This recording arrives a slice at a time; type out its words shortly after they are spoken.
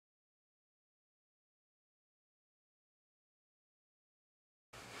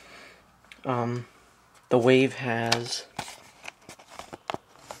The Wave has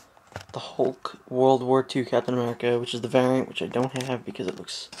the Hulk World War II Captain America, which is the variant, which I don't have because it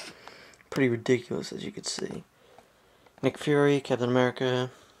looks pretty ridiculous, as you can see. Nick Fury, Captain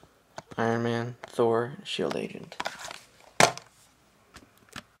America, Iron Man, Thor, Shield Agent.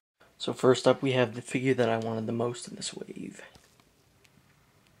 So first up, we have the figure that I wanted the most in this wave.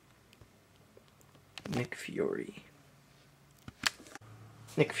 Nick Fury.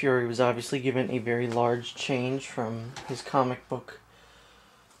 Nick Fury was obviously given a very large change from his comic book,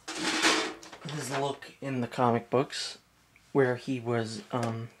 his look in the comic books, where he was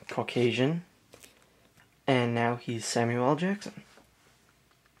Caucasian, and now he's Samuel L. Jackson.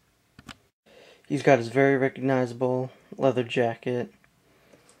 He's got his very recognizable leather jacket,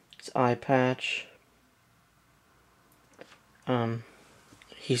 his eye patch.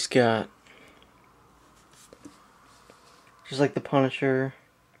 He's got, just like the Punisher,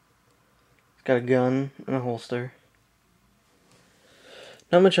 he's got a gun and a holster.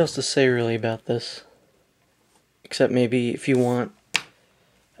 Not much else to say really about this, except maybe if you want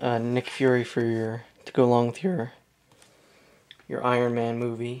Nick Fury to go along with your Iron Man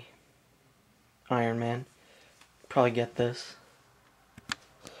movie, Iron Man, probably get this.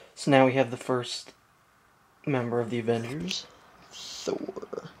 So now we have the first member of the Avengers,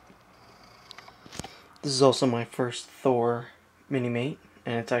 Thor. This is also my first Thor Minimate,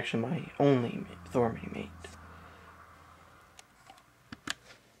 and it's actually my only Thor Minimate.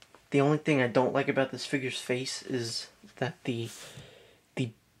 The only thing I don't like about this figure's face is that the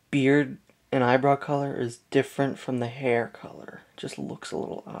beard and eyebrow color is different from the hair color. It just looks a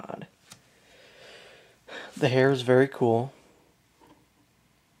little odd. The hair is very cool.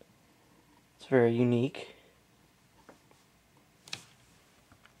 It's very unique.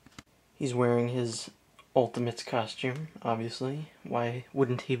 He's wearing his Ultimates costume, obviously. Why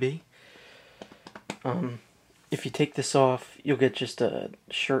wouldn't he be? If you take this off, you'll get just a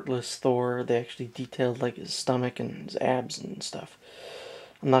shirtless Thor. They actually detailed like his stomach and his abs and stuff.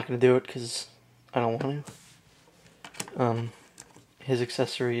 I'm not going to do it because I don't want to. His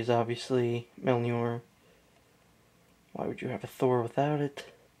accessory is obviously Mjolnir. Why would you have a Thor without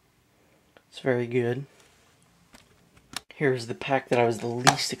it? It's very good. Here's the pack that I was the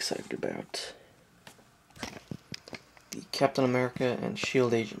least excited about. The Captain America and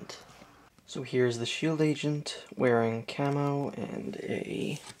Shield Agent. So here's the Shield Agent wearing camo and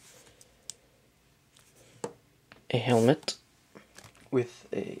a helmet with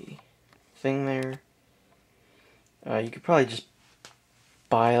a thing there. You could probably just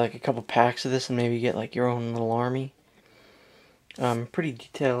buy like a couple packs of this and maybe get like your own little army. Pretty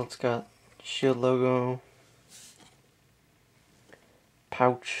detailed. It's got Shield logo,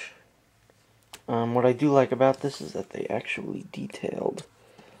 pouch. What I do like about this is that they actually detailed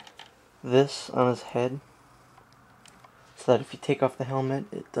this on his head so that if you take off the helmet,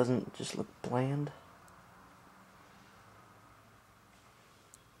 it doesn't just look bland.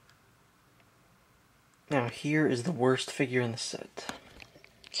 Now here is the worst figure in the set.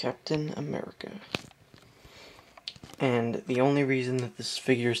 Captain America. And the only reason that this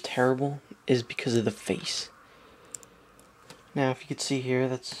figure is terrible is because of the face. Now if you could see here,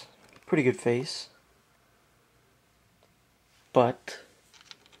 that's a pretty good face. But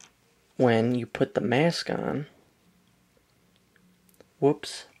when you put the mask on,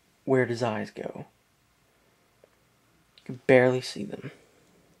 whoops, where does eyes go? You can barely see them.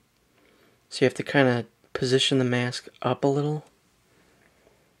 So you have to kind of position the mask up a little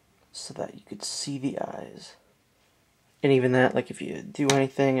so that you could see the eyes. And even that, like if you do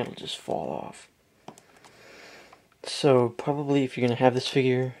anything, it'll just fall off. So probably if you're going to have this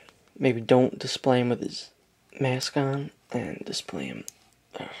figure, maybe don't display him with his mask on and display him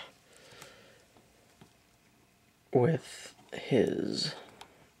with his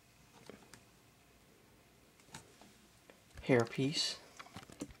hairpiece.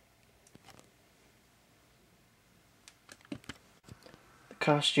 The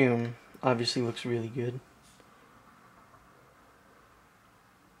costume obviously looks really good.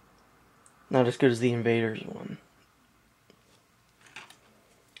 Not as good as the Invaders one.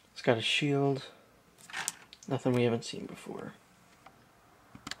 It's got a shield. Nothing we haven't seen before.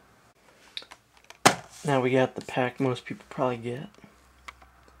 Now we got the pack most people probably get.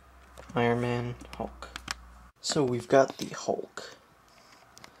 Iron Man, Hulk. So we've got the Hulk.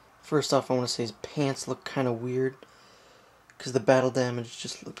 First off, I want to say his pants look kind of weird because the battle damage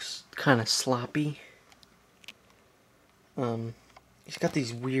just looks kind of sloppy. He's got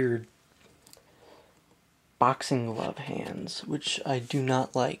these weird boxing glove hands, which I do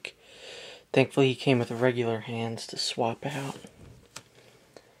not like. Thankfully he came with regular hands to swap out,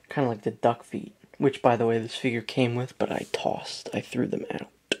 kind of like the duck feet, which, by the way, this figure came with, but I threw them out.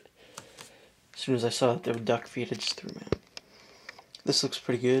 As soon as I saw that they were duck feet, I just threw them out. This looks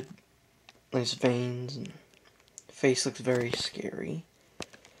pretty good. Nice veins, and face looks very scary.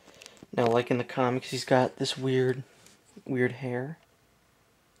 Now, like in the comics, he's got this weird hair.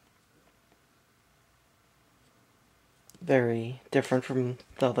 Very different from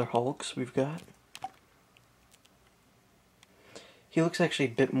the other Hulks we've got. He looks actually a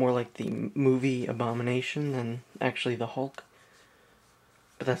bit more like the movie Abomination than actually the Hulk.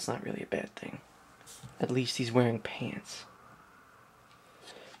 But that's not really a bad thing. At least he's wearing pants.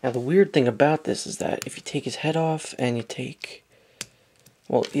 Now the weird thing about this is that if you take his head off and you take...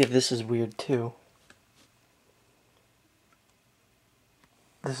 Well, yeah, this is weird too.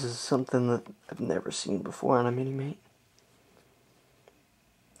 This is something that I've never seen before on a Minimate.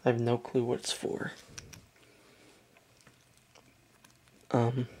 I have no clue what it's for.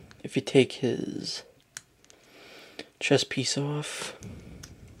 If you take his chest piece off,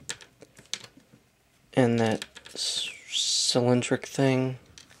 and that cylindric thing,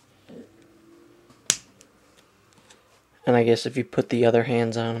 and I guess if you put the other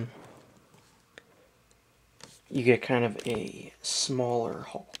hands on him, you get kind of a smaller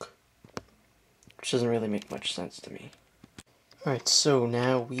Hulk, which doesn't really make much sense to me. Alright, so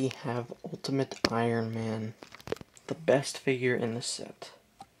now we have Ultimate Iron Man, the best figure in the set.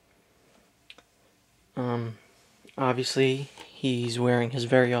 Obviously, he's wearing his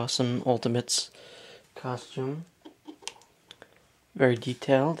very awesome Ultimates costume. Very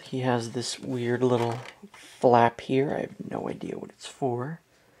detailed. He has this weird little flap here. I have no idea what it's for.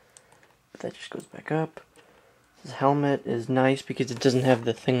 But that just goes back up. His helmet is nice because it doesn't have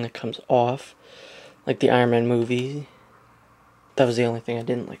the thing that comes off, like the Iron Man movie. That was the only thing I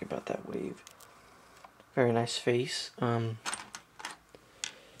didn't like about that wave. Very nice face.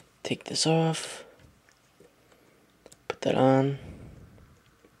 Take this off. Put that on.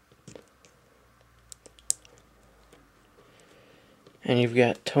 And you've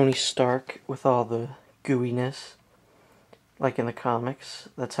got Tony Stark with all the gooiness, like in the comics.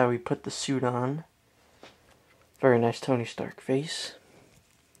 That's how he put the suit on. Very nice Tony Stark face.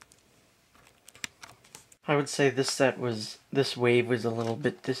 I would say this wave was a little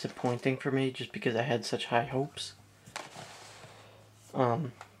bit disappointing for me, just because I had such high hopes. I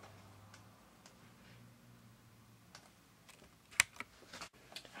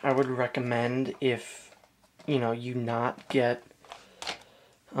would recommend, if you not get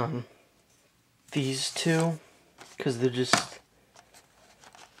these two, because they're just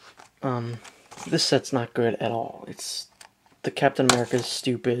this set's not good at all. It's the Captain America is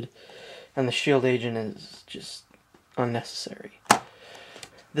stupid, and the Shield Agent is just unnecessary.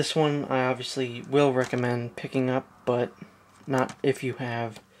 This one I obviously will recommend picking up, but not if you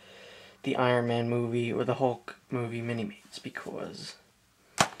have the Iron Man movie or the Hulk movie Minimates, because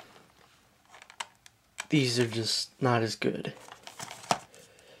these are just not as good.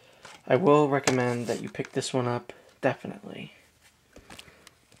 I will recommend that you pick this one up, definitely.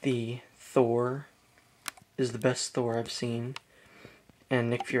 The Thor is the best Thor I've seen, and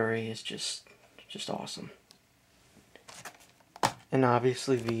Nick Fury is just awesome. And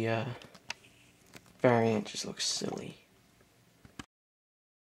obviously the variant just looks silly.